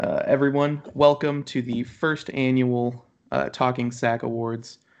everyone. Welcome to the first annual Talking Sack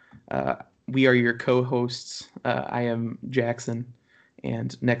Awards. Uh, we are your co-hosts. I am Jackson,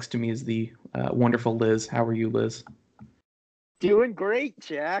 and next to me is the wonderful Liz. How are you, Liz? Doing great,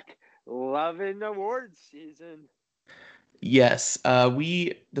 Jack. Loving awards season. Yes,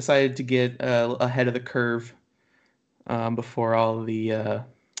 we decided to get ahead of the curve before all the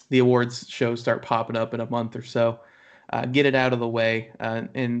awards shows start popping up in a month or so. Get it out of the way,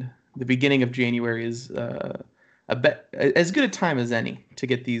 and the beginning of January is as good a time as any to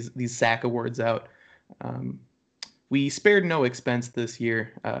get these SAC awards out. Um, we spared no expense this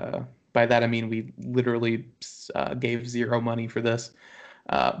year. By that I mean we literally gave zero money for this,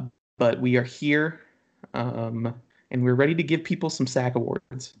 uh, but we are here, and we're ready to give people some SAC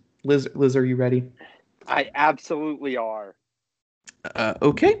awards. Liz, are you ready? I absolutely are.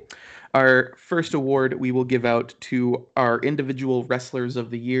 Okay. Our first award we will give out to our individual wrestlers of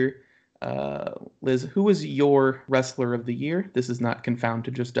the year. Liz, who is your wrestler of the year? This is not confined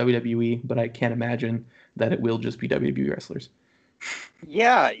to just WWE, but I can't imagine that it will just be WWE wrestlers.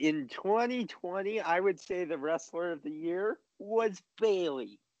 Yeah, in 2020, I would say the wrestler of the year was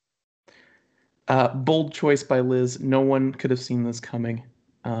Bailey. Bold choice by Liz. No one could have seen this coming.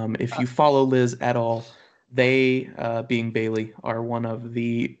 If you follow Liz at all, they, being Bailey, are one of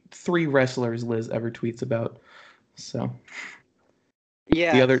the three wrestlers Liz ever tweets about. So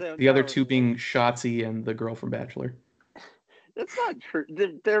Yeah, so the other no, two being Shotzi and the girl from Bachelor. that's not true.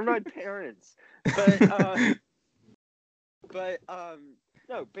 They're my parents. But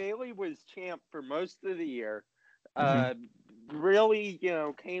no, Bailey was champ for most of the year. Mhm. Uh, really,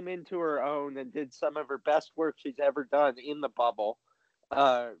 came into her own and did some of her best work she's ever done in the bubble,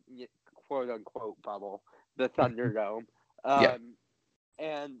 uh, quote unquote bubble, the Thunderdome. Yeah.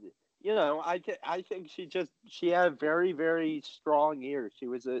 And I think she had a very very strong year. She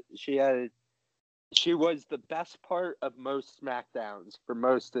was the best part of most SmackDowns for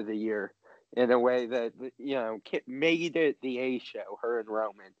most of the year in a way that made it the A show. Her and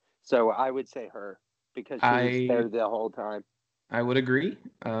Roman, so I would say her because she was I there the whole time. I would agree.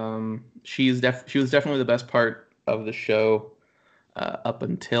 She was definitely the best part of the show up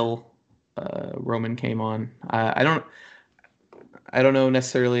until Roman came on. I don't know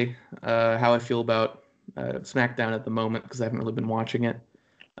necessarily how I feel about SmackDown at the moment because I haven't really been watching it.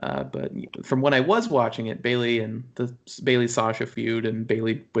 But from when I was watching it, Bailey and the Bailey Sasha feud and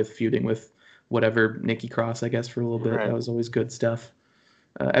Bailey with feuding with whatever Nikki Cross, I guess, for a little bit. That Right. was always good stuff.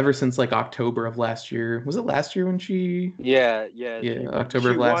 Ever since like October of last year, was it last year when she? Yeah, Yeah, October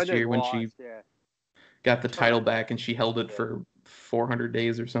she of last won and year when she lost. Yeah, got the title turn. back and she held it Yeah, for 400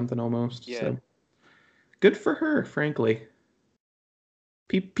 days or something almost. yeah. So good for her, frankly.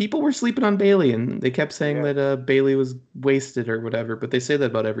 People were sleeping on Bailey and they kept saying Yeah. that Bailey was wasted or whatever, but they say that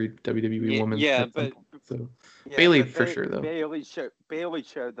about every WWE Yeah, woman yeah, at some but point. So yeah, Bailey but for sure though. Bailey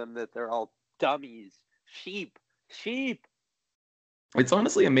showed them that they're all dummies, sheep. It's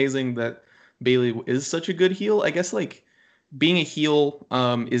honestly amazing that Bailey is such a good heel. I guess like being a heel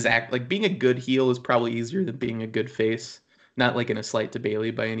is act like being a good heel is probably easier than being a good face. Not like in a slight to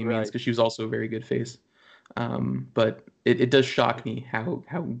Bailey by any means, Right, because she was also a very good face. But it does shock me how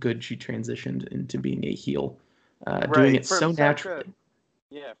good she transitioned into being a heel, doing right. it so naturally.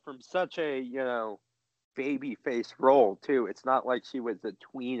 From such a baby face role too. It's not like she was a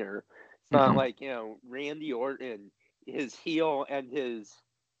tweener. It's not Hmm. like Randy Orton, his heel and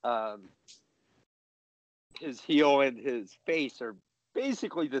um his heel and his face are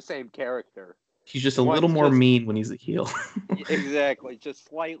basically the same character. He's just a little One's more just mean when he's a heel. exactly just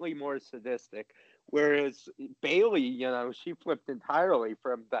slightly more sadistic, whereas Bailey, she flipped entirely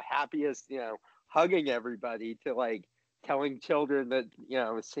from the happiest, hugging everybody to like telling children that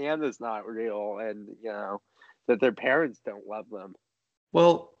Santa's not real and that their parents don't love them.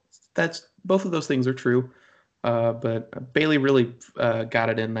 Well, that's both of those things are true. But Bailey really got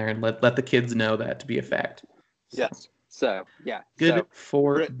it in there and let the kids know that to be a fact. So Yes. So yeah. good So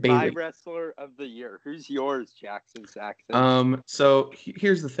for my Bailey. wrestler of the year. Who's yours, Jackson Saxon? So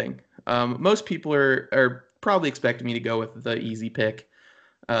here's the thing. Most people are probably expecting me to go with the easy pick.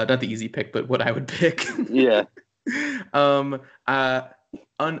 Not the easy pick, but what I would pick. Yeah. um, uh,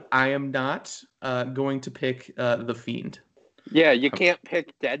 I am not going to pick the Fiend. Yeah. You can't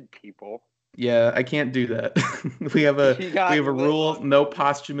pick dead people. Yeah, I can't do that. You We got have a to live rule: on no Roman.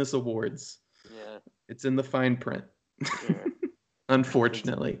 posthumous awards. Yeah. It's in the fine print. Yeah. It's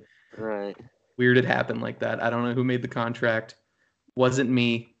Unfortunately, right. weird it happened like that. I don't know who made the contract. Wasn't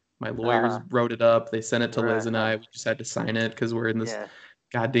me. My Uh lawyers huh. wrote it up. They sent it to Liz Right. and I. We just had to sign it because we're in this Yeah.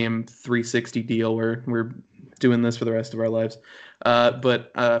 goddamn 360 deal where we're doing this for the rest of our lives.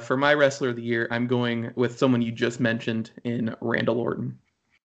 But for my wrestler of the year, I'm going with someone you just mentioned in Randall Orton.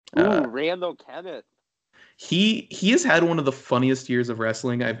 Ooh, Randall Kenneth. He has had one of the funniest years of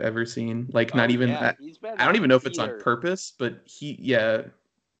wrestling I've ever seen. Like, not even He's been I don't even know if it's on theater. purpose, but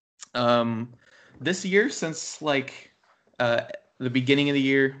this year, since like the beginning of the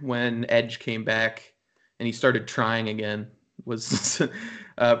year when Edge came back and he started trying again, was this is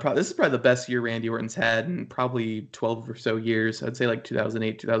probably the best year Randy Orton's had in probably 12 or so years. I'd say like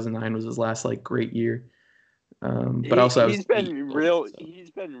 2008, 2009 was his last like great year. But also he's been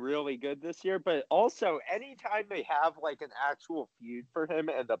really good this year. But also, anytime they have like an actual feud for him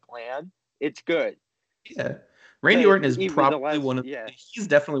and a plan, it's good. Yeah, Randy Orton is probably he's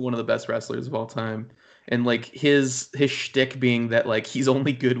definitely one of the best wrestlers of all time, and like his shtick being that like he's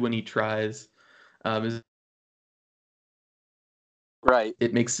only good when he tries, is right.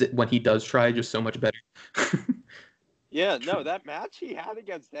 It makes it when he does try just so much better. Yeah, no, that match he had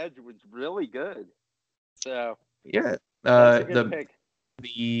against Edge was really good. So yeah, that's a good pick.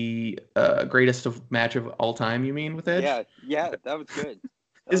 The greatest match of all time, you mean, with Edge? Yeah, that was good.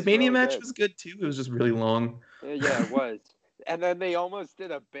 His Mania match was good too. It was just really long. Yeah, it was. And then they almost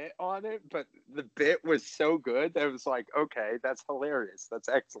did a bit on it, but the bit was so good that it was like, okay, that's hilarious. That's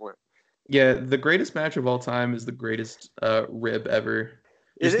excellent. Yeah, the greatest match of all time is the greatest rib ever.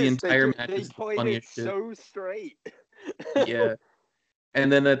 Just the entire match is the funniest shit. So straight. Yeah. And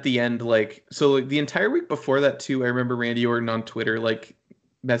then at the end, like, so like, the entire week before that too, I remember Randy Orton on Twitter like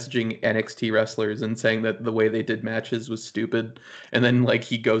messaging NXT wrestlers and saying that the way they did matches was stupid. And then like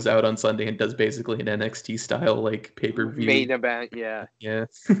he goes out on Sunday and does basically an NXT style like pay-per-view main event, yeah.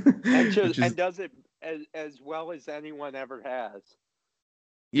 and does it as well as anyone ever has.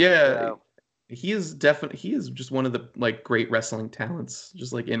 Yeah. So. He is just one of the like great wrestling talents,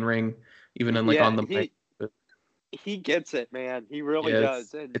 just like in ring, even on like on the mic. He gets it, man. He really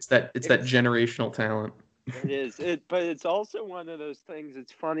does. And it's that generational talent. It is. But it's also one of those things.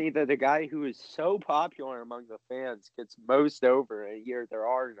 It's funny that a guy who is so popular among the fans gets most over a year there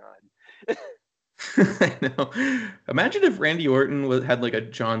are none. I know. Imagine if Randy Orton had like a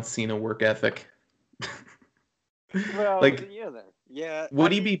John Cena work ethic. Well, like, yeah.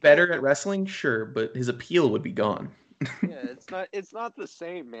 Would he be better at wrestling? Sure, but his appeal would be gone. Yeah, it's not the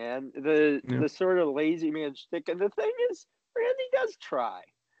same, man. The sort of lazy man shtick. And the thing is, Randy does try.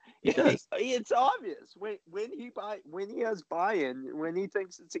 He does. It's obvious when he has buy-in, when he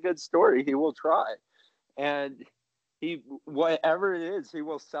thinks it's a good story, he will try, and he whatever it is, he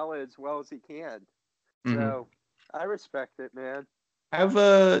will sell it as well as he can. Mm-hmm. So I respect it, man.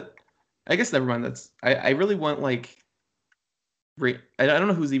 I guess never mind. I really want like. I don't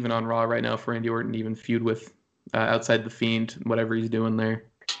know who's even on Raw right now for Randy Orton to even feud with outside the Fiend, whatever he's doing there.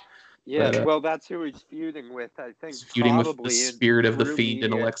 Yeah, but, well, that's who he's feuding with. I think he's feuding with the spirit of the Fiend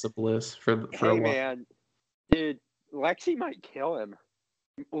and Alexa Bliss for a while. Man, dude, Lexi might kill him.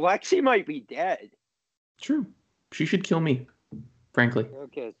 Lexi might be dead. True. She should kill me, frankly.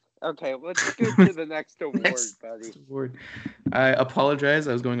 Okay, let's go to the next award, buddy. Award. I apologize.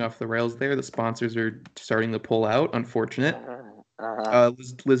 I was going off the rails there. The sponsors are starting to pull out. Unfortunate.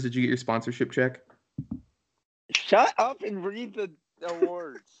 Liz, did you get your sponsorship check? Shut up and read the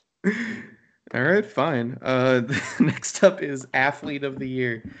awards. All right, fine. Next up is Athlete of the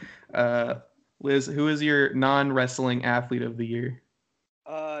Year. Liz, who is your non-wrestling athlete of the year?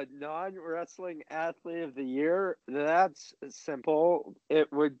 Non-wrestling athlete of the year? That's simple.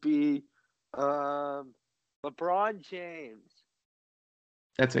 It would be LeBron James.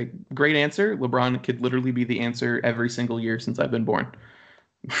 That's a great answer. LeBron could literally be the answer every single year since I've been born.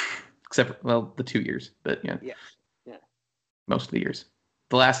 Except for, the 2 years, but yeah. Yeah. Most of the years.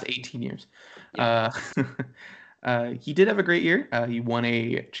 The last 18 years. Yeah. He did have a great year. He won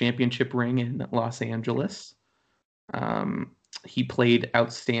a championship ring in Los Angeles. He played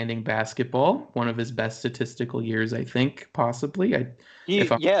outstanding basketball. One of his best statistical years, I think, possibly. You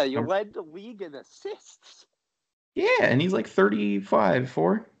led the league in assists. Yeah, and he's like 35,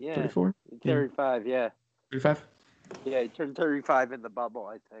 34? 35, yeah. 35? Yeah, he turned 35 in the bubble,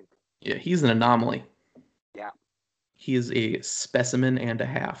 I think. Yeah, he's an anomaly. Yeah. He is a specimen and a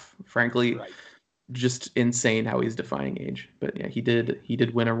half. Frankly, just insane how he's defying age. But yeah, he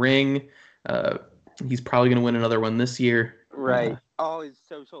did win a ring. He's probably going to win another one this year. Right. All his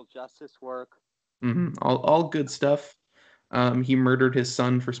social justice work. Mm-hmm. All good stuff. He murdered his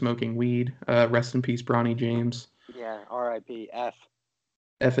son for smoking weed. Rest in peace, Bronny James. Yeah, R.I.P.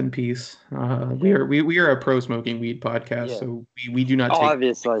 F in peace. We are a pro smoking weed podcast, so we do not take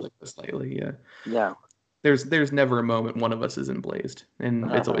obviously this lightly. Yeah. No. there's never a moment one of us isn't blazed,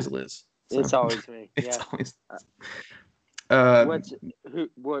 and it's always Liz. So It's always me. it's Yeah. always Uh, who's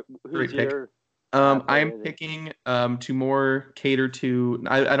great pick. your I'm athlete? picking to more cater to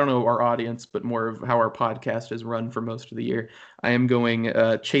I don't know our audience, but more of how our podcast is run for most of the year. I am going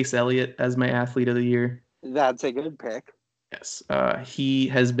Chase Elliott as my athlete of the year. That's a good pick. Yes, he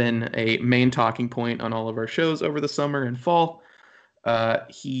has been a main talking point on all of our shows over the summer and fall.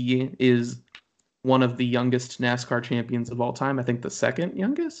 He is one of the youngest NASCAR champions of all time. I think the second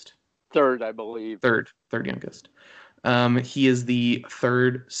youngest, Third, I believe. third youngest. He is the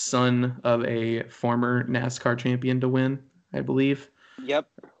third son of a former NASCAR champion to win, I believe. Yep.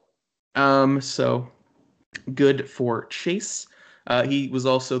 So good for Chase. He was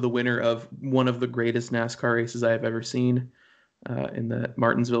also the winner of one of the greatest NASCAR races I have ever seen in the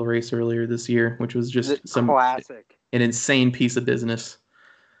Martinsville race earlier this year, which was just classic, an insane piece of business.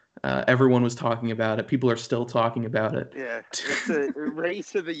 Everyone was talking about it. People are still talking about it. Yeah, it's a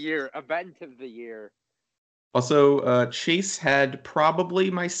race of the year, event of the year. Also, Chase had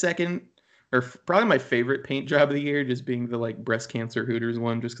probably my second, or probably my favorite paint job of the year, just being the like breast cancer Hooters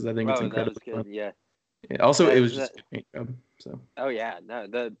one, just because I think it's incredibly that was good. fun. Yeah. Also, it was just a paint job. So. Oh yeah, no,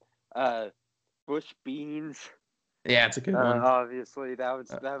 the Bush Beans. Yeah, it's a good one. Obviously, that was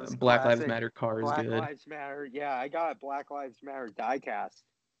Black classic. Lives Matter car is Black good. Lives Matter. Yeah, I got Black Lives Matter diecast.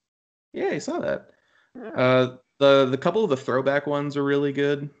 Yeah, I saw that. Yeah. The couple of the throwback ones are really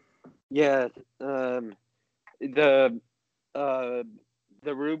good. Yeah. The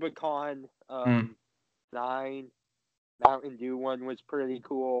Rubicon 9 Mountain Dew one was pretty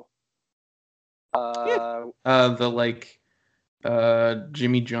cool. The like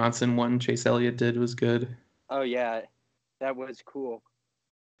Jimmy Johnson one Chase Elliott did was good. Oh yeah, that was cool.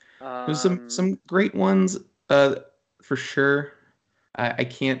 There's some great ones for sure. I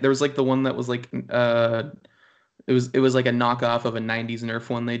can't. There was like the one that was like it was like a knockoff of a 90s Nerf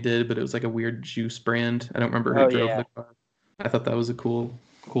one they did, but it was like a weird juice brand. I don't remember who drove the car. I thought that was a cool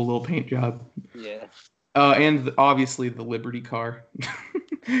little paint job. Yeah. And obviously the Liberty car.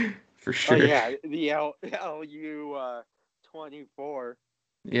 For sure. Oh yeah, the LU 24.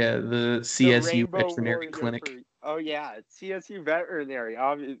 Yeah, the CSU Veterinary Clinic. Oh yeah, CSU Veterinary.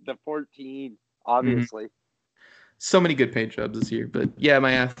 The 14, obviously. So many good paint jobs this year, but yeah,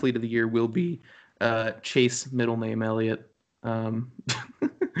 my athlete of the year will be Chase, middle name Elliott. I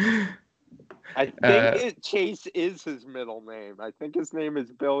think Chase is his middle name. I think his name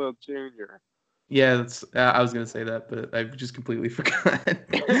is Bill Jr. Yeah, that's. I was gonna say that, but I just completely forgot.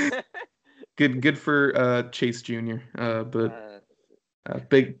 Good for Chase Jr. But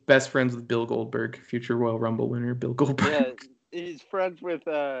big best friends with Bill Goldberg, future Royal Rumble winner Bill Goldberg. Yeah, he's friends with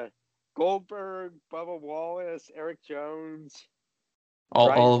Goldberg, Bubba Wallace, Eric Jones,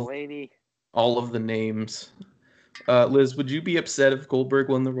 Brian Blaney. All of the names. Liz, would you be upset if Goldberg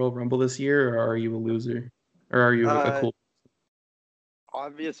won the Royal Rumble this year, or are you a loser? Or are you a cool?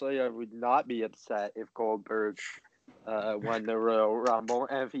 Obviously, I would not be upset if Goldberg won the Royal Rumble.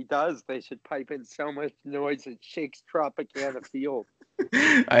 And if he does, they should pipe in so much noise it shakes Tropicana Field.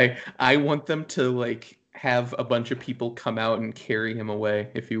 I want them to like have a bunch of people come out and carry him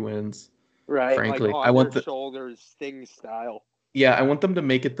away if he wins. Right, frankly, like on their shoulders, Sting style. Yeah, I want them to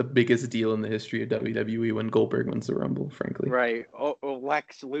make it the biggest deal in the history of WWE when Goldberg wins the Rumble, frankly. Right.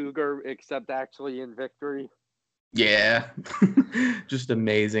 Lex Luger, except actually in victory. Yeah. Just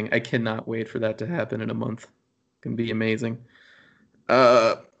amazing. I cannot wait for that to happen in a month. It can be amazing.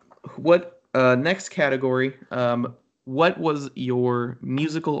 What next category? What was your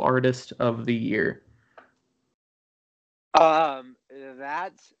musical artist of the year?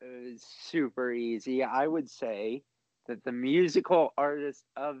 That's super easy. I would say that the musical artist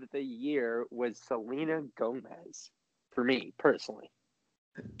of the year was Selena Gomez, for me personally.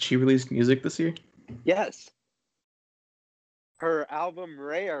 She released music this year? Yes. Her album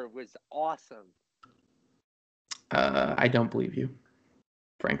Rare was awesome. I don't believe you,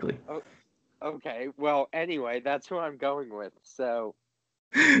 frankly. Oh, okay. Well, anyway, that's who I'm going with. So.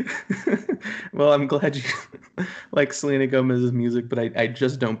 Well, I'm glad you like Selena Gomez's music, but I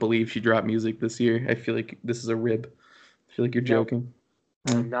just don't believe she dropped music this year. I feel like this is a rib. I feel like you're joking.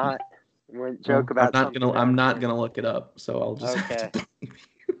 I'm not. I wouldn't joke about something. I'm not gonna look it up, so I'll just have to believe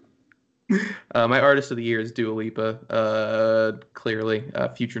you. My artist of the year is Dua Lipa. Clearly,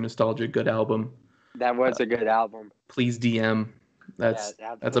 Future Nostalgia, good album. That was a good album. Please DM. That's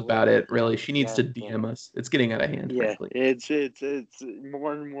about it, really. She needs to DM us. It's getting out of hand. Yeah, frankly. it's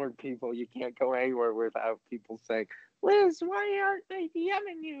more and more people. You can't go anywhere without people saying, "Liz, why aren't they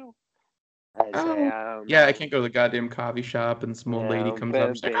DMing you?" I can't go to the goddamn coffee shop and some old lady comes up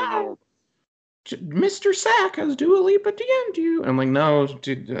and says, Mr. Sack, has Dua Lipa DM'd you? I'm like, no, no,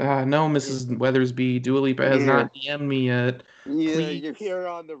 Mrs. Weathersby, Dua Lipa has Yeah. not DM'd me yet. Yeah, Please. you hear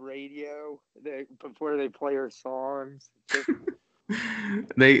on the radio before they play her songs.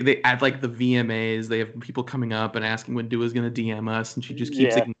 They add like the VMAs. They have people coming up and asking when Dua's gonna DM us, and she just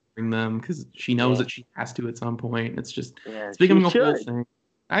keeps ignoring them because she knows that she has to at some point. It's becoming a whole thing.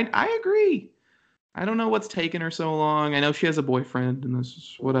 I agree. I don't know what's taken her so long. I know she has a boyfriend, and this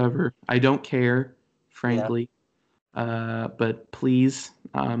is whatever. I don't care, frankly. But please,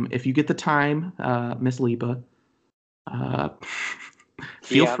 if you get the time, Miss Lipa,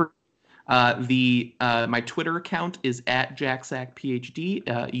 feel free. My Twitter account is at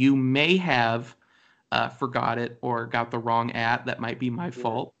JackSackPhD. You may have forgot it or got the wrong @. That might be my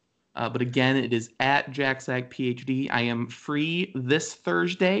fault. But again, it is at JackSackPhD. I am free this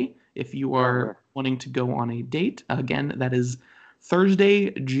Thursday if you are wanting to go on a date. Again, that is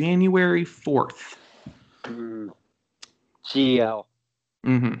Thursday, January 4th. GL.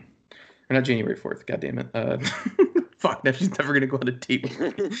 Or not January 4th. God damn it. Fuck, now she's never going to go on a date with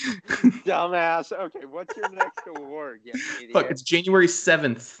me. Dumbass. Okay, what's your next award? Fuck, it's January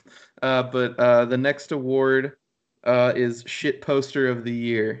 7th. But the next award is Shit Poster of the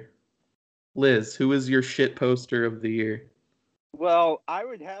Year. Liz, who is your shit poster of the year? Well, I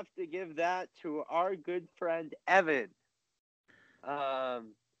would have to give that to our good friend Evan.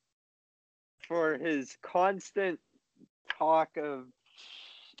 For his constant talk of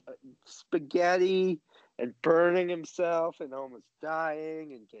spaghetti and burning himself and almost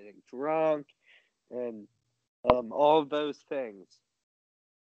dying and getting drunk and all of those things.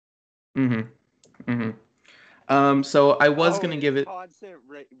 So I was going to give it constant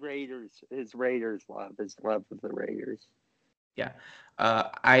Raiders, his love of the Raiders. Yeah.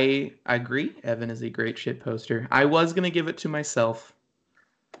 I agree. Evan is a great shit poster. I was going to give it to myself.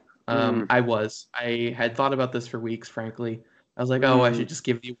 I had thought about this for weeks, frankly. I was like, I should just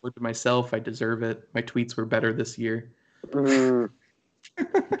give the award to myself. I deserve it. My tweets were better this year. I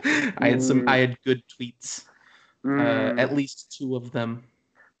had good tweets. At least 2 of them.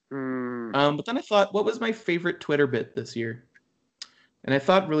 But then I thought, what was my favorite Twitter bit this year? And I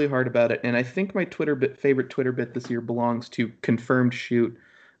thought really hard about it, and I think my favorite Twitter bit this year belongs to Confirmed Shoot.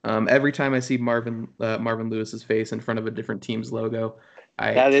 Every time I see Marvin Lewis's face in front of a different team's logo,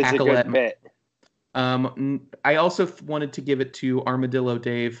 I cackle at him. Bit. I also wanted to give it to Armadillo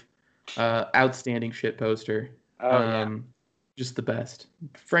Dave, outstanding shit poster. Just the best.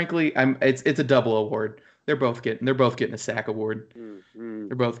 Frankly, it's a double award. They're both getting a SAC award.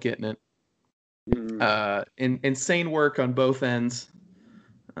 They're both getting it. Insane work on both ends.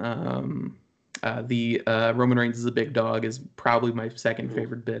 Roman Reigns is a big dog is probably my second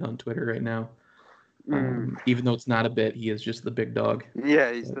favorite bit on Twitter right now. Even though it's not a bit, he is just the big dog.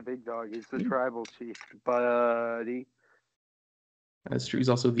 Yeah, he's the big dog. He's the tribal chief, buddy. That's true. He's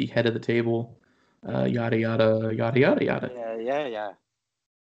also the head of the table. Yada yada yada yada yada. Yeah.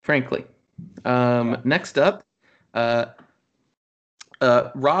 Frankly, next up, Rob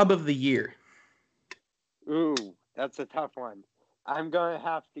of the Year. Ooh, that's a tough one. I'm going to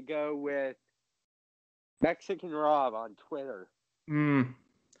have to go with Mexican Rob on Twitter.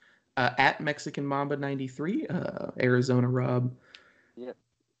 At Mexican Mamba 93, Arizona Rob. Yep.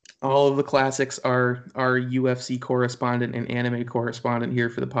 All of the classics are our UFC correspondent and anime correspondent here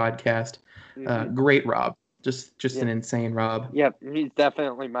for the podcast. Great Rob. Just an insane Rob. Yep, he's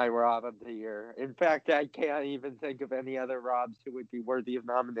definitely my Rob of the year. In fact, I can't even think of any other Robs who would be worthy of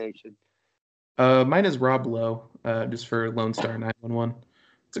nomination. Mine is Rob Lowe, just for Lone Star 911.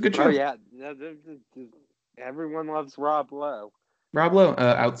 It's a good show. Oh, yeah. Everyone loves Rob Lowe. Rob Lowe,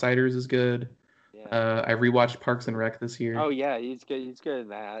 Outsiders is good. Yeah. I rewatched Parks and Rec this year. Oh, yeah, he's good. He's good in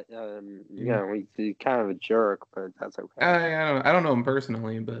that. You know, he's kind of a jerk, but that's okay. I don't know him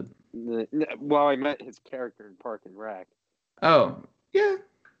personally, but... Well, I met his character in Park and Rec. Oh, yeah.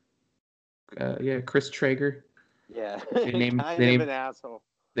 Chris Traeger. Yeah, they named an asshole.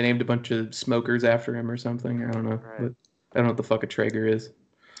 They named a bunch of smokers after him or something. I don't know. Right. But I don't know what the fuck a Traeger is.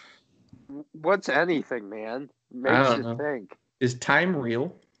 What's anything, man? Makes you think. Is time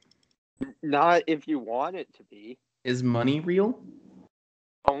real? Not if you want it to be. Is money real?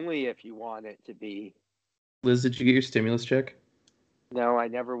 Only if you want it to be. Liz, did you get your stimulus check? No, I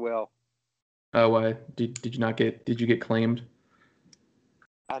never will. Oh, why? Did you get claimed?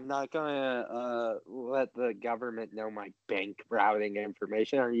 I'm not gonna let the government know my bank routing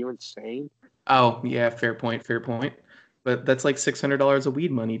information. Are you insane? Oh, yeah, fair point. But that's like $600 of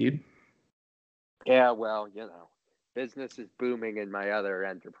weed money, dude. Yeah, well, you know, business is booming in my other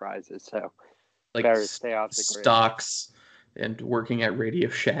enterprises, so like better stay off the grid. Stocks and working at Radio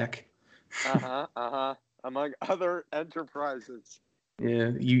Shack. Among other enterprises.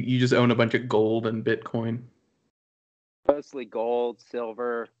 Yeah, you just own a bunch of gold and Bitcoin. Mostly gold,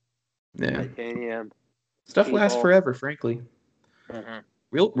 silver, Yeah, titanium, stuff lasts people. forever. Frankly,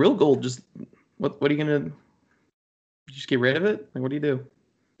 real gold. Just what are you gonna? You just get rid of it? Like, what do you do?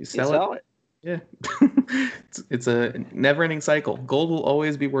 You You sell it? sell it. Yeah. It's a never-ending cycle. Gold will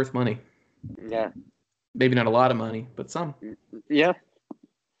always be worth money. Yeah. Maybe not a lot of money, but some. Yeah.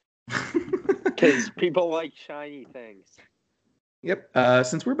 Because people like shiny things. Yep.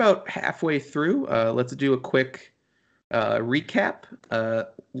 Since we're about halfway through, let's do a quick recap.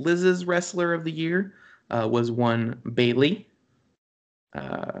 Liz's Wrestler of the Year was one Bailey.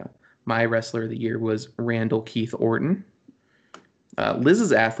 My Wrestler of the Year was Randall Keith Orton.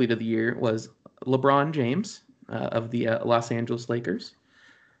 Liz's Athlete of the Year was LeBron James of the Los Angeles Lakers.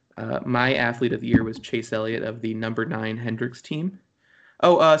 My Athlete of the Year was Chase Elliott of the number 9 Hendricks team.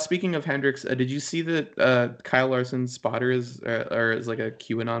 Oh, speaking of Hendricks, did you see that Kyle Larson's spotter is like a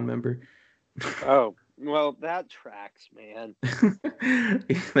QAnon member? Oh, well, that tracks, man.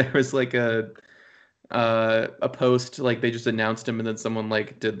 There was like a post, like they just announced him, and then someone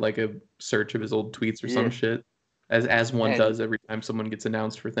like did like a search of his old tweets or some shit, as one does every time someone gets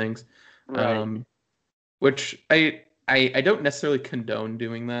announced for things. Right. Which I don't necessarily condone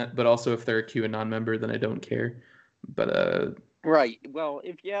doing that, but also if they're a QAnon member, then I don't care. But Right. Well,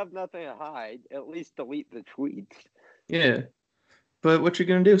 if you have nothing to hide, at least delete the tweets. yeah. But what you're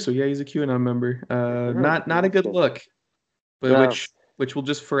gonna do? So yeah, he's a QAnon member. Not a good look. But No. which will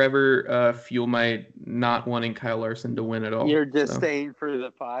just forever fuel my not wanting Kyle Larson to win at all. Your disdain for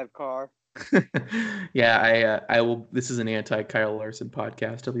the 5 car. Yeah, I will. This is an anti Kyle Larson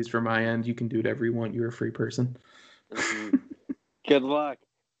podcast, at least for my end. You can do whatever you want. You're a free person. Good luck.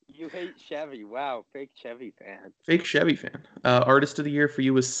 You hate Chevy. Wow, fake Chevy fan. Fake Chevy fan. Artist of the year for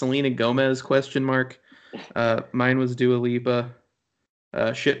you was Selena Gomez? ? Mine was Dua Lipa.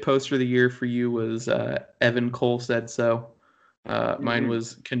 Shit poster of the year for you was Evan Cole Said So. Mine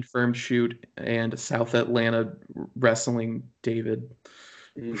was Confirmed Shoot and South Atlanta Wrestling David.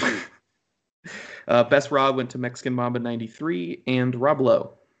 Best Rob went to Mexican Mamba 93 and Rob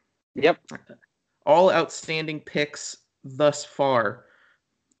Lowe. Yep. All outstanding picks thus far.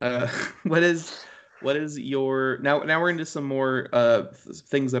 What is your now we're into some more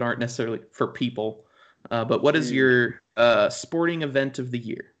things that aren't necessarily for people. But what is your sporting event of the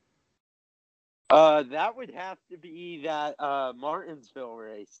year? That would have to be that Martinsville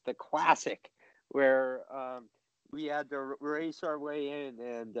race, the classic, where we had to race our way in,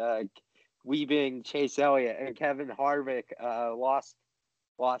 and we being Chase Elliott and Kevin Harvick lost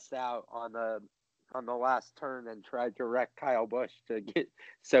out on the last turn and tried to wreck Kyle Busch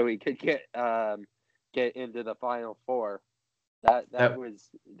so he could get into the final 4. That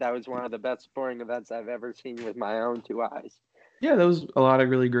was one of the best sporting events I've ever seen with my own 2 eyes. Yeah, that was a lot of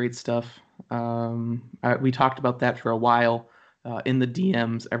really great stuff. We talked about that for a while in the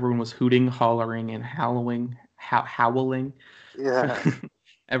DMs. Everyone was hooting, hollering, and howling. Yeah.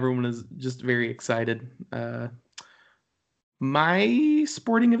 Everyone was just very excited. My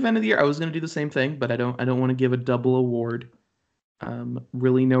sporting event of the year, I was going to do the same thing, but I don't want to give a double award.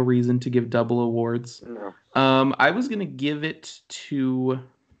 Really no reason to give double awards. No. I was going to give it to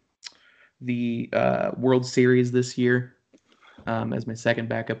the World Series this year. As my second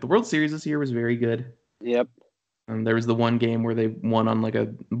backup. The World Series this year was very good. Yep. There was the one game where they won on like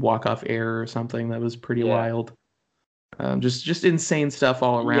a walk-off error or something that was pretty wild. Just insane stuff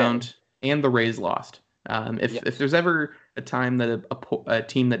all around. Yeah. And the Rays lost. If there's ever a time that a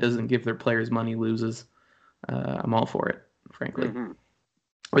team that doesn't give their players money loses, I'm all for it, frankly. Mm-hmm.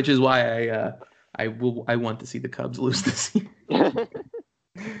 Which is why I want to see the Cubs lose this year.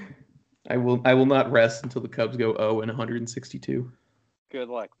 I will not rest until the Cubs go 0-162. Good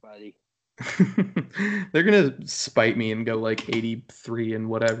luck, buddy. They're gonna spite me and go like 83 and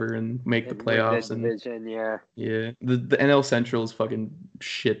whatever and make the playoffs. The division, yeah. The NL Central is fucking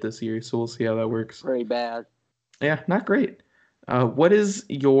shit this year, so we'll see how that works. Pretty bad. Yeah, not great. What is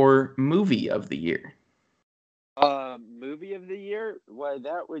your movie of the year? Movie of the year? Well,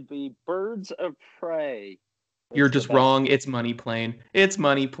 that would be Birds of Prey. You're just wrong. It's Money Plane. It's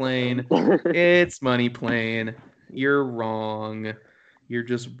Money Plane. It's Money Plane. You're wrong. You're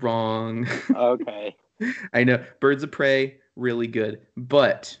just wrong. Okay. I know. Birds of Prey, really good.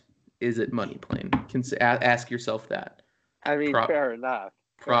 But is it Money Plane? Ask yourself that. I mean, fair enough.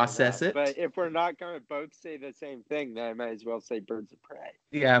 Process it. But if we're not going to both say the same thing, then I might as well say Birds of Prey.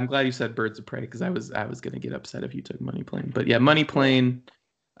 Yeah, I'm glad you said Birds of Prey because I was going to get upset if you took Money Plane. But yeah, Money Plane,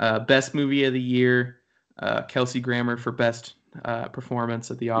 best movie of the year. Kelsey Grammer for best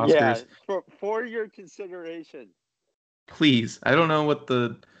performance at the Yeah, Oscars. for your consideration. Please, I don't know what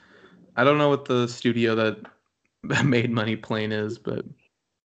the studio that made Money Plane is, but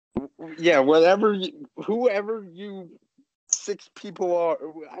Yeah, whoever you 6 people are,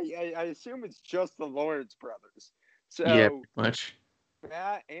 I assume it's just the Lawrence brothers. yeah, So pretty much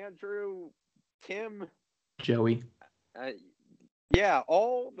Matt, Andrew, Tim, Joey. uh, yeah,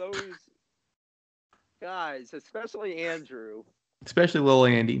 all those guys, especially Andrew. Especially little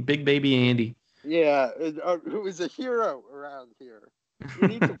Andy, big baby Andy. Yeah, who is a hero around here. You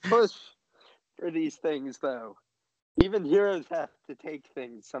need to push for these things, though. Even heroes have to take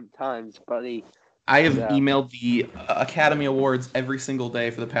things sometimes, buddy. I have So, emailed the Academy Awards every single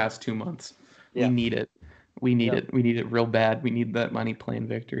day for the past 2 months. We yeah, need it. We need yeah, it. We need it real bad. We need that Money Plane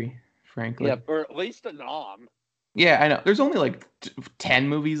victory, yeah, frankly. or at least a nom. Yeah, I know. There's only like 10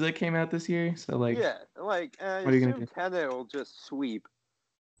 movies that came out this year, so like, Yeah, like I what are you gonna assume do? Tenet will just sweep.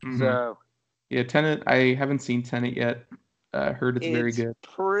 Hmm. So Yeah, Tenet. I haven't seen Tenet yet. Heard it's very it's good.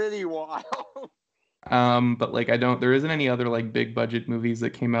 pretty wild. But like I don't. There isn't any other like big budget movies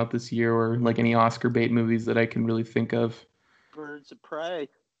that came out this year, or like any Oscar bait movies that I can really think of. Birds of Prey.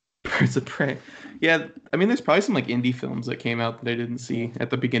 Birds of Prey. Yeah, I mean, there's probably some like indie films that came out that I didn't Yeah, see at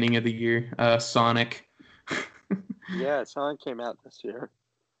the beginning of the year. Sonic. yeah, Sonic came out this year.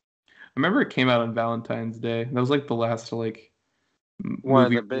 I remember it came out on Valentine's Day. That was like the last like One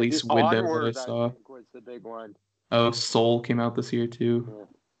of movie the big release window that I Onward, I saw. think, was the big one. Oh, Soul came out this year too. Yeah.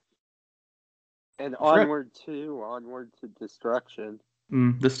 And I forgot. Onward 2, Onward to Destruction.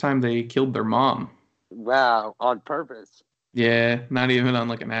 This time they killed their mom. Wow, on purpose. Yeah, not even on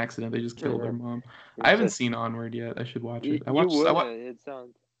like an accident. They just killed their Yeah, mom. I it's haven't just seen Onward yet. I should watch it. you I wouldn't. watched.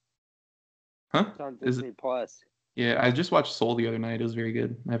 Huh? It's on Is it? Disney Plus. Yeah, I just watched Soul the other night. It was very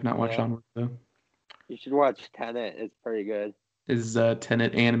good. I have not watched Yeah, Onward though. you should watch Tenet. It's pretty good. Is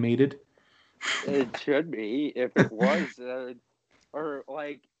Tenet animated? It should be if it was. Or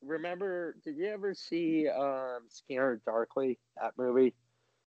like, remember? Did you ever see Scared Darkly, that movie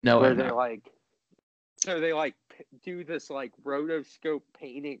No, where I've they not. do this like rotoscope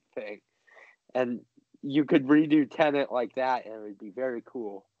painting thing, and you could redo Tenet like that, and it would be very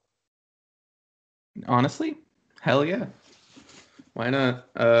cool. Honestly, hell yeah. Why not?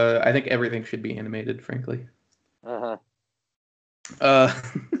 I think everything should be animated, frankly. Uh huh. Uh,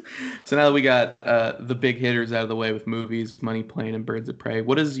 so now that we got the big hitters out of the way with movies, Money Plane, and Birds of Prey,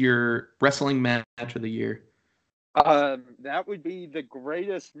 what is your wrestling match of the year? That would be the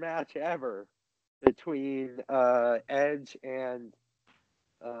greatest match ever between Edge and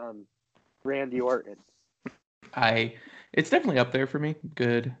Randy Orton. It's definitely up there for me.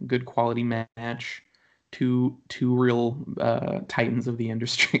 Good quality match. Two real titans of the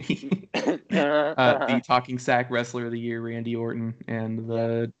industry. The talking sack wrestler of the year, Randy Orton, and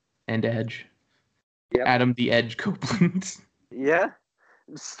Edge. Yep. Adam the Edge Copeland. Yeah.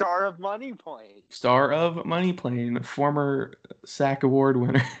 Star of Money Plane. Star of Money Plane, former SAC award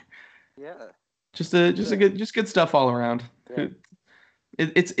winner. Yeah. Just good stuff all around. Yeah.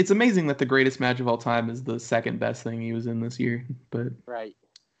 It's amazing that the greatest match of all time is the second best thing he was in this year. But right.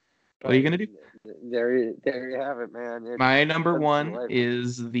 What are you gonna do? There you have it, man. My number one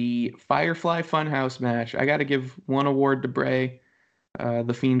is the Firefly Funhouse match. I got to give one award to Bray,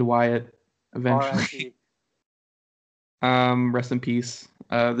 the Fiend Wyatt, eventually. Rest in peace.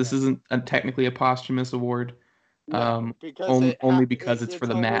 This isn't technically a posthumous award. Only because it's for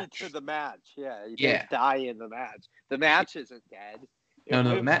the match. To the match, yeah. He Yeah. didn't die in the match. The match isn't dead. No,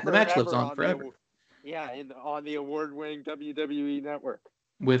 the match lives on forever. On the award-winning WWE Network.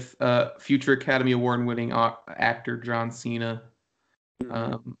 With future Academy Award-winning actor John Cena,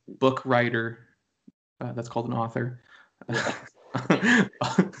 book writer, that's called an author.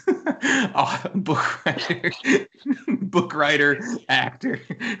 Book writer, actor.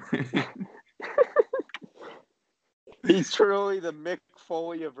 He's truly the Mick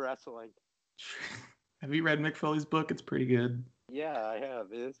Foley of wrestling. Have you read Mick Foley's book? It's pretty good. Yeah, I have.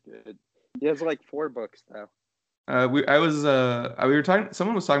 It is good. He has like 4 books though. We were talking.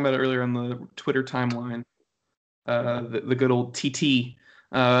 Someone was talking about it earlier on the Twitter timeline. The good old TT.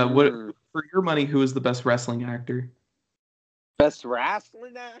 What for your money? Who is the best wrestling actor? Best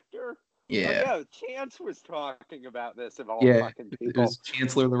wrestling actor? Yeah. Oh, yeah, Chance was talking about this of all fucking people. It was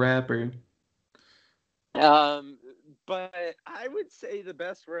Chancellor the Rapper. But I would say the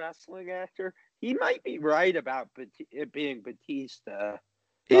best wrestling actor. He might be right about it being Batista.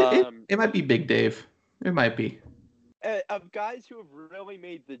 It might be Big Dave. It might be. Of guys who have really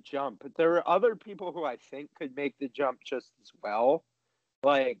made the jump, but there are other people who I think could make the jump just as well,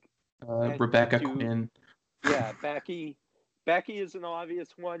 like Rebecca Quinn. Yeah, Becky. Becky is an obvious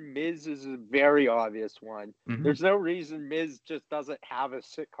one. Miz is a very obvious one. Mm-hmm. There's no reason Miz just doesn't have a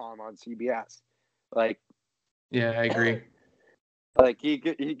sitcom on CBS. Like, yeah, I agree. Like he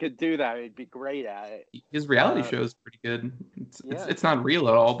could do that. He'd be great at it. His reality show is pretty good. It's not real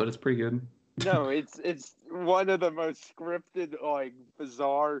at all, but it's pretty good. No, it's one of the most scripted, like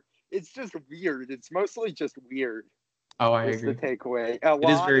bizarre. It's just weird. It's mostly just weird. Oh, I agree. The takeaway. It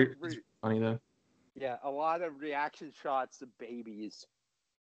is very funny though. Yeah, a lot of reaction shots of babies,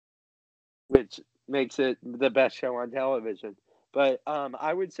 which makes it the best show on television. But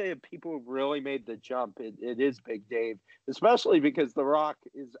I would say if people really made the jump, it is Big Dave, especially because The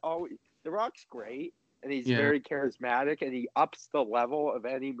Rock's great and he's very charismatic and he ups the level of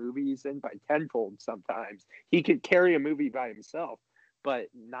any movie he's in by tenfold sometimes. He could carry a movie by himself, but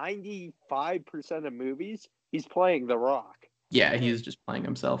 95% of movies, he's playing The Rock. Yeah, he's just playing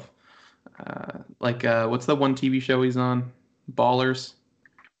himself. What's the one TV show he's on? Ballers?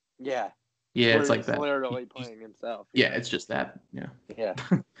 Yeah. Yeah, it's like that. Literally playing himself. Yeah, it's just that. Yeah. Yeah.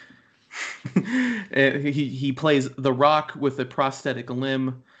 he plays The Rock with a prosthetic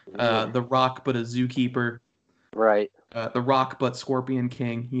limb. The Rock but a zookeeper. Right. The Rock but Scorpion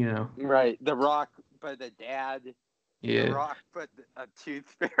King. You know. Right. The Rock but a dad. Yeah. The Rock but a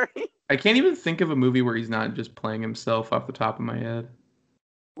tooth fairy. I can't even think of a movie where he's not just playing himself off the top of my head.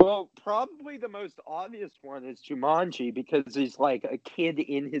 Well, probably the most obvious one is Jumanji because he's like a kid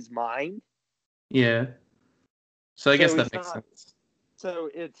in his mind. Yeah. So I guess that makes sense. So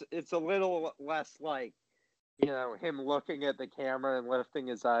it's a little less like, him looking at the camera and lifting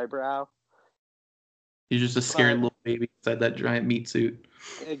his eyebrow. He's just a scared little baby inside that giant meat suit.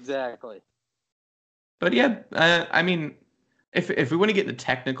 Exactly. But yeah, I mean, if we want to get into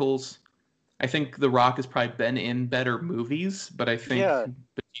technicals, I think The Rock has probably been in better movies, but I think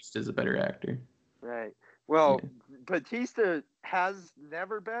Batista's a better actor. Right. Well, Batista has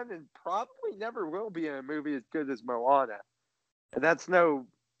never been and probably never will be in a movie as good as Moana. And that's no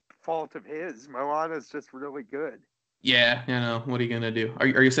fault of his. Moana's just really good. Yeah, what are you going to do?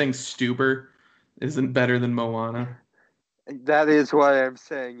 Are you saying Stuber isn't better than Moana? That is what I'm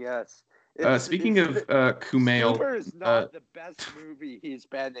saying, yes. Speaking of Kumail... Stuber is not the best movie he's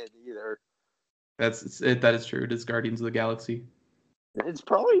been in either. That is true. It is Guardians of the Galaxy. It's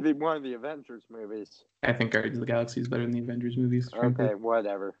probably one of the Avengers movies. I think Guardians of the Galaxy is better than the Avengers movies. Frankly. Okay,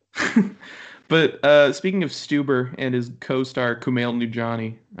 whatever. But speaking of Stuber and his co-star Kumail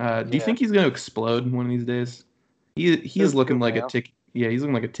Nanjiani, do you think he's going to explode one of these days? He is looking like a tick. Yeah, he's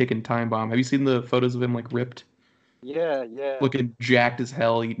looking like a ticking time bomb. Have you seen the photos of him like ripped? Yeah. Looking jacked as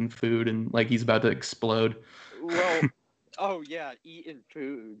hell, eating food, and like he's about to explode. Well. Oh yeah, eating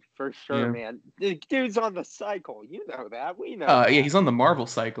food for sure, man. The dude's on the cycle. You know that. We know. Yeah, he's on the Marvel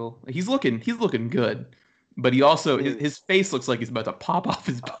cycle. He's looking good, but he also his face looks like he's about to pop off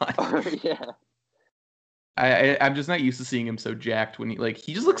his body. Yeah. I'm just not used to seeing him so jacked when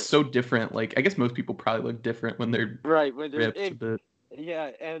he just looks so different. Like I guess most people probably look different when they're ripped a bit. Yeah,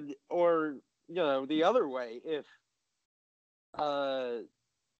 or the other way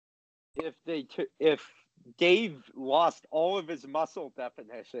if Dave lost all of his muscle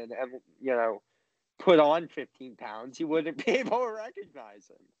definition and, put on 15 pounds, you wouldn't be able to recognize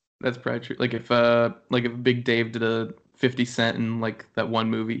him. That's probably true. Like if Big Dave did a 50 Cent in like that one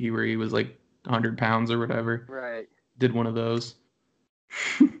movie where he was like 100 pounds or whatever. Right. Did one of those.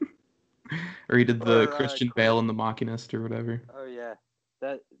 Or he did the Christian Bale in The Machinist or whatever. Oh yeah.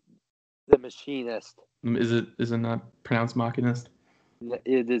 The Machinist. Is it not pronounced Machinist?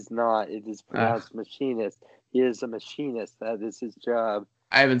 It is not. It is pronounced Machinist. He is a machinist. That is his job.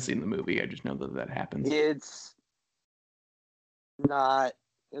 I haven't seen the movie. I just know that happens. It's not.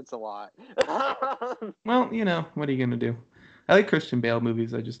 It's a lot. Well, what are you going to do? I like Christian Bale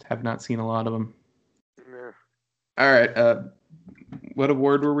movies. I just have not seen a lot of them. Yeah. All right. What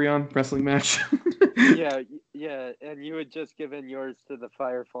award were we on? Wrestling match? Yeah. And you had just given yours to the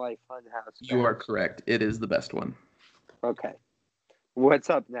Firefly Funhouse. You are correct. It is the best one. Okay. What's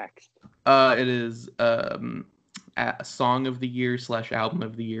up next? It is a Song of the Year / Album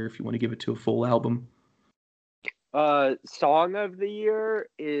of the Year, if you want to give it to a full album. Song of the Year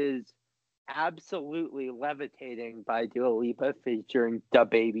is Absolutely Levitating by Dua Lipa featuring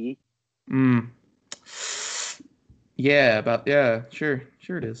DaBaby. Yeah, sure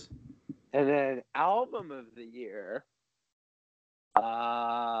it is. And then Album of the Year,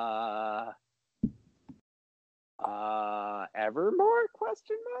 Evermore? ?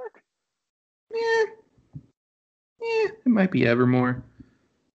 Yeah, it might be Evermore.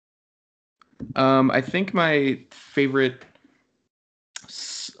 I think my favorite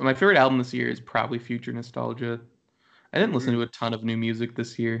album this year is probably Future Nostalgia. I didn't listen Mhm. to a ton of new music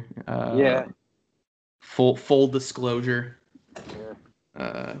this year. Yeah. Full disclosure,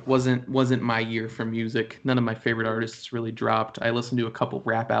 Yeah. wasn't my year for music. None of my favorite Mhm. artists really dropped. I listened to a couple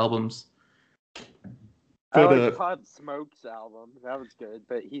rap albums, I but like Pop Smoke's album. That was good,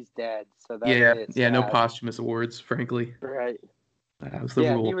 but he's dead, so that yeah, made it no sad. posthumous awards, frankly. Right. That was the Yeah,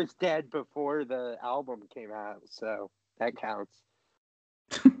 he rule. was dead before the album came out, so that counts.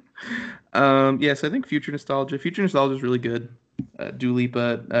 Yeah, so I think Future Nostalgia. Future Nostalgia is really good. Dua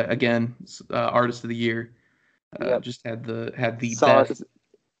Lipa, again, artist of the year. Yep. Just had the Song. best.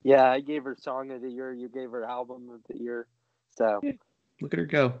 Yeah, I gave her Song of the Year. You gave her Album of the Year. So. Yeah, look at her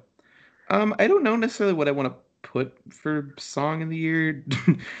go. I don't know necessarily what I want to put for song of the year.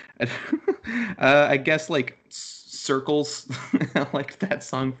 I guess like Circles. I liked that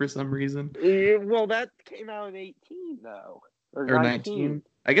song for some reason. Well, that came out in 18 though, or Or 19. 19.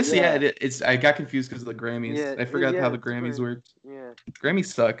 I guess yeah, Yeah. it's I got confused because of the Grammys. Yeah. I forgot Yeah. how the It's Grammys great. worked. Yeah. Grammys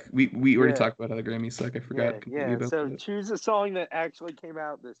suck. We already Yeah. talked about how the Grammys suck. I Yeah. forgot completely Yeah. about So that. choose a song that actually came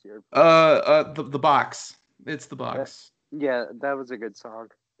out this year, please. The box. It's the Uh, box. yeah, that was a good song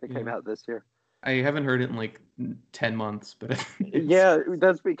that came Yeah. out this year. I haven't heard it in like 10 months, but it's Yeah,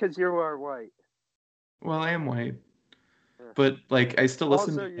 that's because you are white. well, I am white, Yeah. but like I still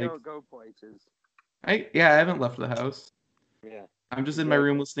listen Also, to you like don't go places. I haven't left the house. Yeah, I'm just in my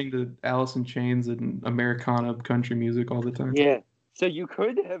room exactly. listening to Alice in Chains and Americana country music all the time. Yeah. So you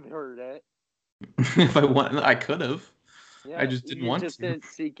could have heard it. If I want, I could have. I Yeah, just didn't you want just to. didn't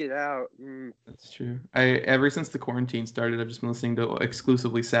seek it out. Mm. That's true. I ever since the quarantine started, I've just been listening to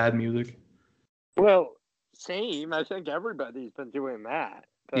exclusively sad music. Well, same. I think everybody's been doing that.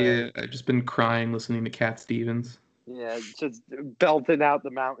 But Yeah, I've just been crying listening to Cat Stevens. yeah, just belting out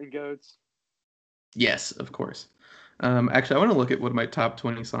the mountain goats. Yes, of course. Actually, I want to look at what my top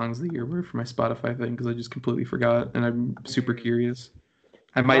 20 songs of the year were for my Spotify thing because I just completely forgot, and I'm super Mm. curious.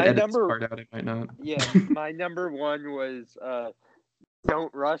 I might My edit this number, part out. I might not. yeah, my number one was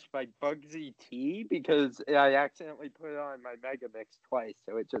 "Don't Rush" by Bugsy T because I accidentally put it on my Mega Mix twice,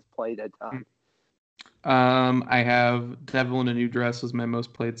 so it just played a ton. I have "Devil in a New Dress" was my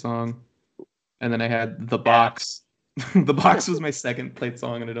most played song, and then I had "The Yeah, Box." The Box was my second played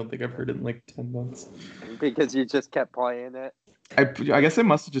song, and I don't think I've heard it in like 10 months. because you just kept playing it. I guess I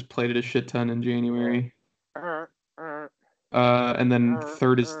must have just played it a shit ton in Yeah. January. Uh, uh, And then uh,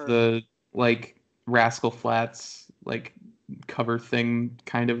 third is uh. the like Rascal Flatts like cover thing,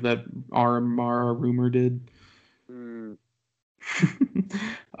 kind of that Mara Rumor did. Mm,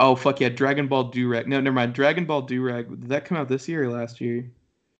 Oh fuck yeah, Dragon Ball Durag. No, never mind. Dragon Ball Durag. Did that come out this year or last year?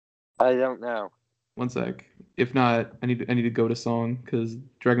 I don't know. One sec. If not, I need to go to song because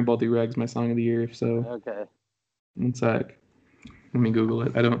Dragon Ball Durag's my song of the year. If so, Okay. one sec. Let me Google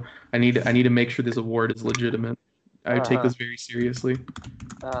it. I don't. I need to make sure this award is legitimate. I take Uh-huh. this very seriously.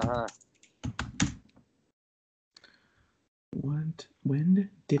 Uh-huh. What? When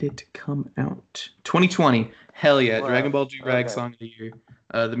did it come out? 2020. Hell yeah! Dragon Well, Ball Durag okay. song of the year.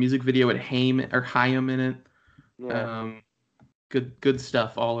 The music video had Haim in it. Yeah. Um, good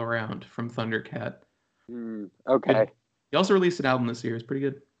stuff all around from Thundercat. Okay. Good. He also released an album this year. It's pretty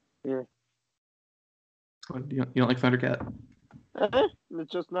good. Yeah. What, you don't like Thundercat?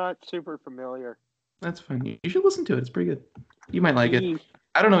 It's just not super familiar. That's fine. You should listen to it. It's pretty good. You might like it.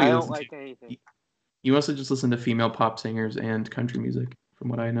 I don't know what I you don't listen to. like anything. You mostly just listen to female pop singers and country music, from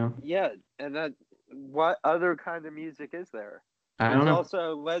what I know. Yeah, and that what other kind of music is there? I don't There's know.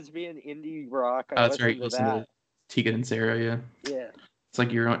 also lesbian indie rock. I Oh, that's right. listen You to listen to that. Tegan and Sarah. Yeah, Yeah. it's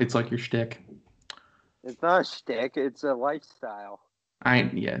like your shtick. It's not a shtick, it's a lifestyle.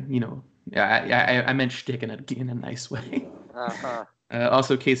 Yeah, yeah. I meant shtick in a nice way. Uh-huh.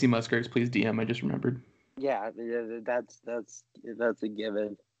 Also, Casey Musgraves, please DM. I just remembered. Yeah, that's a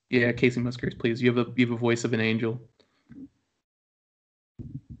given. Yeah, Casey Musgraves, please. You have a voice of an angel.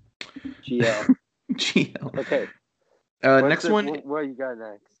 GL. GL. Okay. Next one. What you got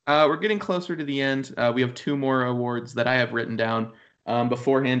next? We're getting closer to the end. We have two more awards that I have written down.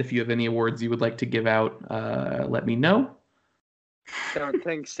 Beforehand, if you have any awards you would like to give out, let me know. Don't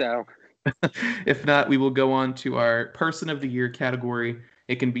think so. If not, we will go on to our Person of the Year category.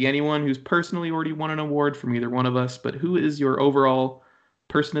 It can be anyone who's personally already won an award from either one of us, but who is your overall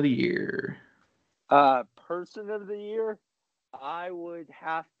Person of the Year? Person of the year, I would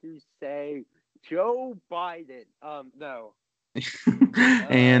have to say Joe Biden. No.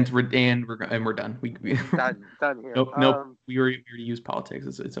 And we're done. We Done here. nope. We already used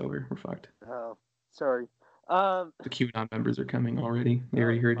politics. It's over. We're fucked. Oh, sorry. The QAnon members are coming already. They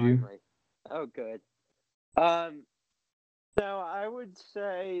already heard finally. you. Oh, good. So I would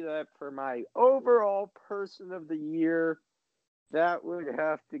say that for my overall person of the year, that would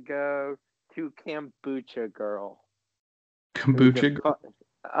have to go to Kombucha Girl. Kombucha Girl.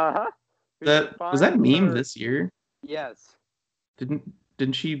 Uh-huh. Who That was that defines meme her. this year? Yes. Didn't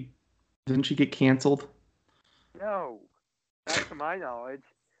didn't she didn't she get canceled? No. Not to my knowledge.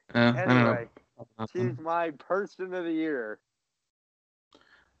 I don't know. Anyway, she's my person of the year.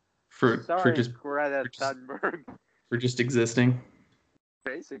 For Sorry, just Greta Thunberg. for just existing.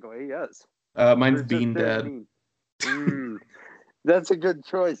 Basically, yes. Mine's For Bean just being Dad. mean. That's a good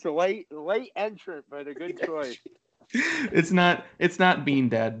choice. A late entrant, but a good choice. It's not Bean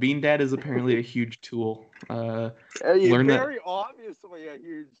Dad. Bean Dad is apparently a huge tool. He's Learn very that. obviously a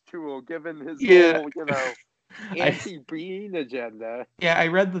huge tool, given his Yeah. whole, anti-bean agenda. Yeah, I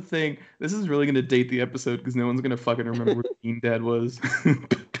read the thing. This is really gonna date the episode because no one's gonna fucking remember what Bean Dad was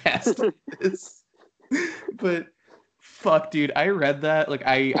past this. But fuck, dude, I read that. Like,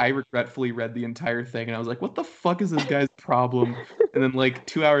 I regretfully read the entire thing, and I was like, what the fuck is this guy's problem? And then like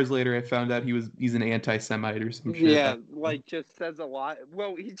 2 hours later, I found out he's an anti-Semite or some shit. Yeah, just says a lot.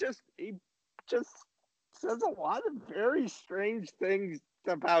 Well, he just says a lot of very strange things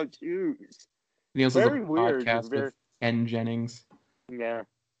about Jews. And he also Very has a weird. podcast with Ken Jennings. Yeah.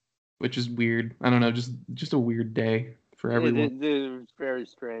 Which is weird. I don't know, just a weird day for everyone. It is very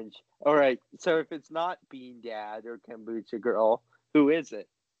strange. All right, so if it's not Bean Dad or Kombucha Girl, who is it?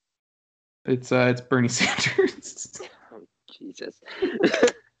 It's Bernie Sanders. Oh, Jesus.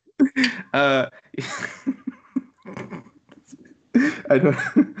 I don't.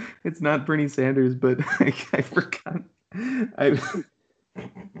 It's not Bernie Sanders, but I forgot. I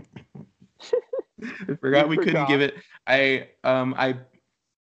forgot we couldn't give it. I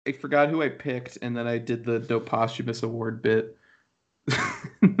forgot who I picked, and then I did the Dope Posthumous Award bit.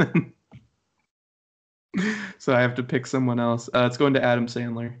 So I have to pick someone else. It's going to Adam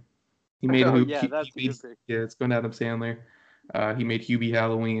Sandler. He made that's a good pick. Yeah, it's going to Adam Sandler. He made Hubie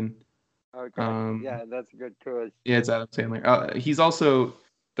Halloween. Okay. Yeah, that's a good choice. Yeah, it's Adam Sandler. He's also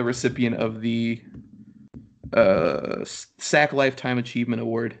the recipient of the SAC Lifetime Achievement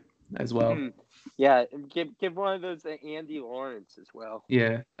Award as well. Yeah, give one of those to Andy Lawrence as well.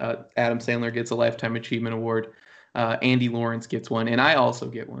 Yeah, Adam Sandler gets a Lifetime Achievement Award. Andy Lawrence gets one, and I also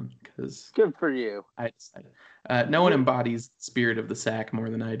get one because good for you. I decided. No one embodies the spirit of the SAC more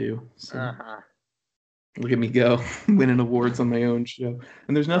than I do. So look at me go, winning awards on my own show,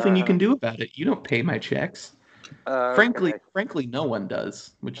 and there's nothing you can do about it. You don't pay my checks. Frankly, no one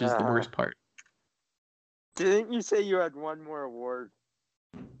does, which is the worst part. Didn't you say you had one more award?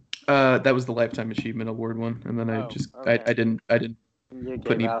 That was the Lifetime Achievement Award one, and then I didn't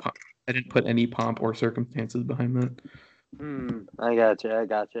put any pomp or circumstances behind that. I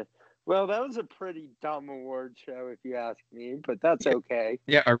gotcha. Well, that was a pretty dumb award show, if you ask me, but that's okay.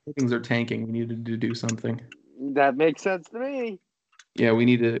 Yeah, our ratings are tanking. We needed to do something. That makes sense to me. Yeah, we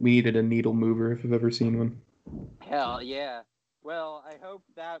needed a needle mover if I've ever seen one. Hell yeah. Well, I hope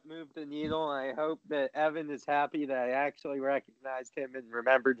that moved the needle, and I hope that Evan is happy that I actually recognized him and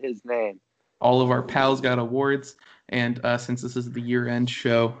remembered his name. All of our pals got awards, and since this is the year-end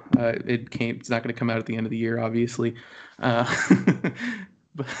show, it's not going to come out at the end of the year, obviously.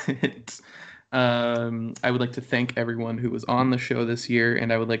 But I would like to thank everyone who was on the show this year,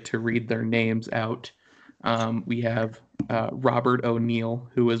 and I would like to read their names out. We have Robert O'Neill,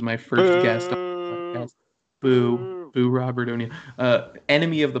 who was my first guest on the podcast. Boo, Robert O'Neill.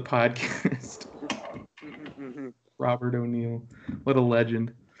 Enemy of the podcast. Robert O'Neill. What a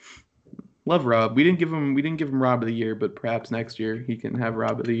legend. Love Rob. We didn't give him Rob of the Year, but perhaps next year he can have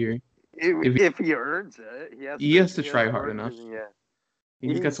Rob of the Year. If he earns it, he has to try hard enough. Yeah.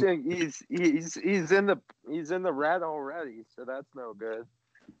 He's in the red already, so that's no good.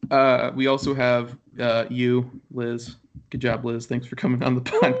 We also have you, Liz. Good job, Liz. Thanks for coming on the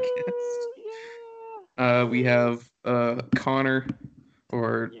podcast. We have Connor,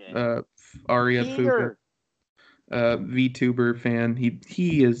 or Aria Fuka, VTuber fan.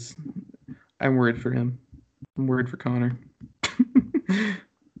 He is. I'm worried for him. I'm worried for Connor.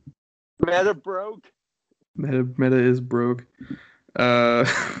 Meta broke. Meta is broke. I'd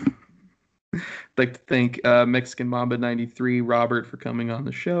like to thank Mexican Mamba 93 Robert for coming on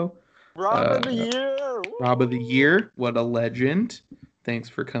the show. Rob of the Year. Rob of the Year. What a legend. Thanks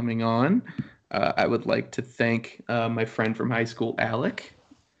for coming on. I would like to thank my friend from high school, Alec,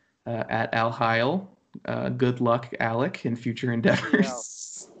 at Al Heil. Good luck, Alec, in future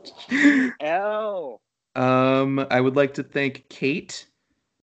endeavors. L. I would like to thank Kate.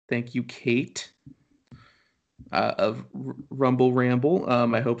 Thank you, Kate, of Rumble Ramble.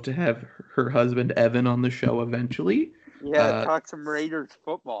 I hope to have her husband, Evan, on the show eventually. Yeah, talk some Raiders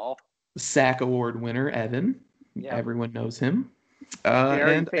football. SAC award winner Evan. Yeah. Everyone knows him.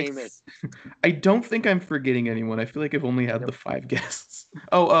 Very And famous. I don't think I'm forgetting anyone. I feel like I've only had the 5 guests.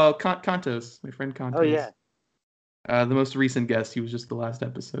 Oh, Contos, my friend Contos. Oh yeah. The most recent guest. He was just the last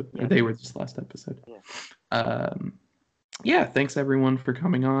episode, or they were just the last episode. Yeah. Yeah. Thanks everyone for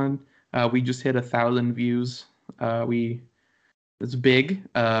coming on. We just hit 1,000 views. It's big.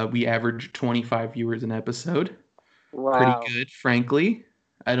 We average 25 viewers an episode. Wow. Pretty good, frankly.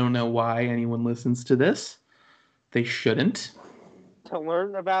 I don't know why anyone listens to this. They shouldn't. To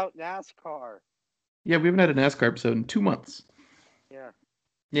learn about NASCAR. Yeah, we haven't had a NASCAR episode in 2 months. Yeah.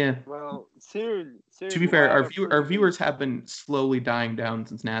 Yeah. Well, soon. To be fair, our viewers have been slowly dying down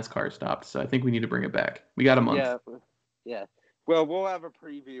since NASCAR stopped, so I think we need to bring it back. We got a month. Yeah. Well, we'll have a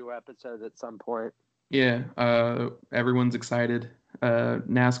preview episode at some point. Yeah. Everyone's excited.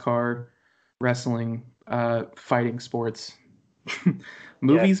 NASCAR, wrestling, fighting sports,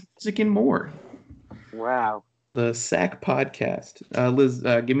 movies, music, and more. Wow. The SAC podcast. Liz,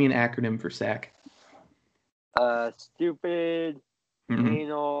 give me an acronym for SAC. Stupid,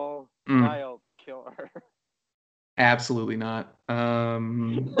 anal, child killer. Absolutely not.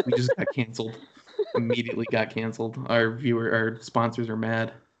 We just got canceled. Immediately got canceled. Our sponsors are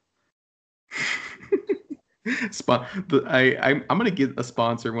mad. I'm gonna get a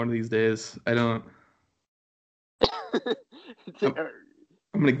sponsor one of these days. I'm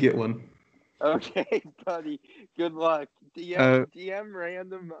gonna get one. Okay, buddy. Good luck. DM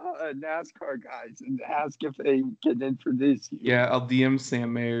random NASCAR guys and ask if they can introduce you. Yeah, I'll DM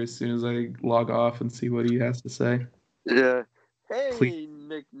Sam Mayer as soon as I log off and see what he has to say. Yeah. Hey, please.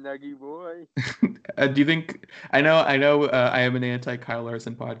 McNuggy boy. Do you think? I know. I am an anti Kyle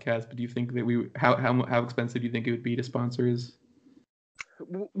Larson podcast, but do you think that how expensive do you think it would be to sponsor his?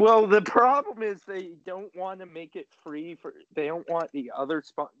 Well, the problem is they don't want to make it free they don't want the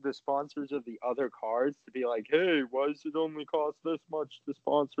sponsors of the other cars to be like, hey, why does it only cost this much to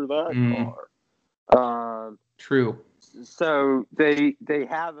sponsor that car? True. So they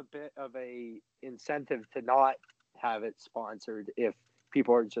have a bit of a incentive to not have it sponsored if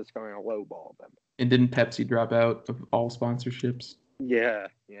people are just going to lowball them. And didn't Pepsi drop out of all sponsorships? Yeah,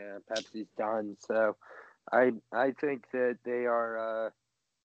 Pepsi's done. So I think that they are.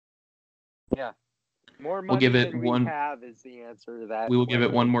 More money than we have is the answer to that. We will give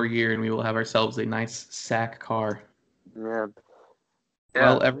it one more year, and we will have ourselves a nice SAC car. Yeah.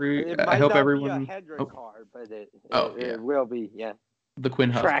 Well, I hope everyone. It might not be a Hendrick car, but it will be. Yeah. The Quinn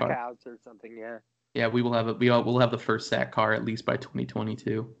House car. Trackhouse or something. Yeah. Yeah, we'll have the first SAC car at least by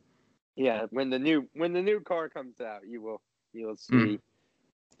 2022. Yeah, when the new car comes out, you'll see.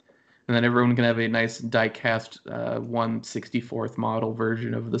 And then everyone can have a nice die-cast 1/64th model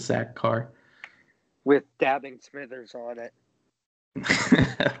version of the SAC car. With Dabbing Smithers on it.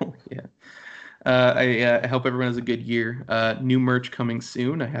 Yeah. I hope everyone has a good year. New merch coming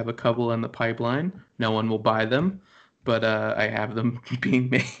soon. I have a couple in the pipeline. No one will buy them, but I have them being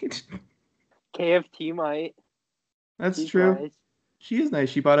made. KFT might. That's true. Nice. She is nice.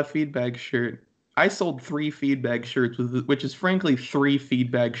 She bought a Feedbag shirt. I sold 3 Feedbag shirts, which is frankly 3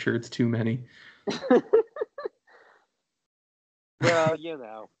 Feedbag shirts too many.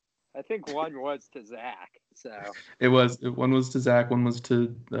 Well, I think one was to Zach. So one was to Zach, one was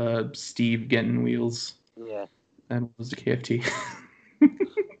to Steve getting wheels. Yeah. And one was to KFT.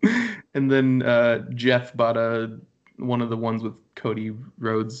 And then Jeff bought one of the ones with Cody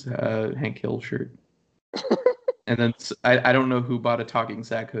Rhodes Hank Hill shirt. And then I don't know who bought a Talking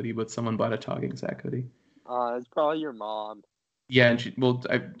Zach hoodie, but someone bought a Talking Zach hoodie. It's probably your mom. Yeah, and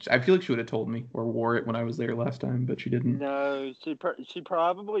I feel like she would have told me or wore it when I was there last time, but she didn't. No, she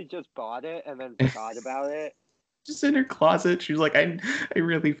probably just bought it and then forgot about it. Just in her closet. She was like, I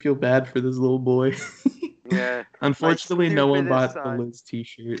really feel bad for this little boy. Yeah. Unfortunately, no one bought the Liz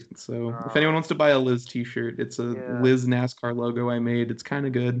t-shirt. So if anyone wants to buy a Liz t-shirt, it's a Liz NASCAR logo I made. It's kind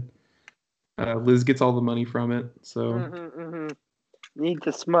of good. Liz gets all the money from it. So Need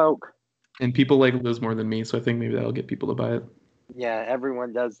to smoke. And people like Liz more than me, so I think maybe that'll get people to buy it. Yeah,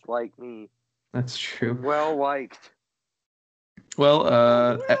 everyone does like me. That's true. Well liked. Well,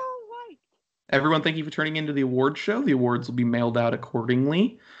 everyone, thank you for turning into the award show. The awards will be mailed out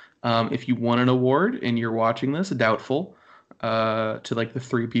accordingly. If you won an award and you're watching this, doubtful, to like the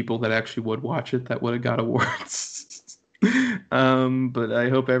 3 people that actually would watch it that would have got awards. But I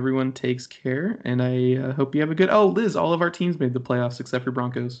hope everyone takes care, and I hope you have a good. Oh, Liz, all of our teams made the playoffs except for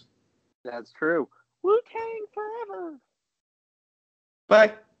Broncos. That's true. Wu-Tang forever.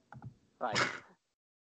 Bye. Bye.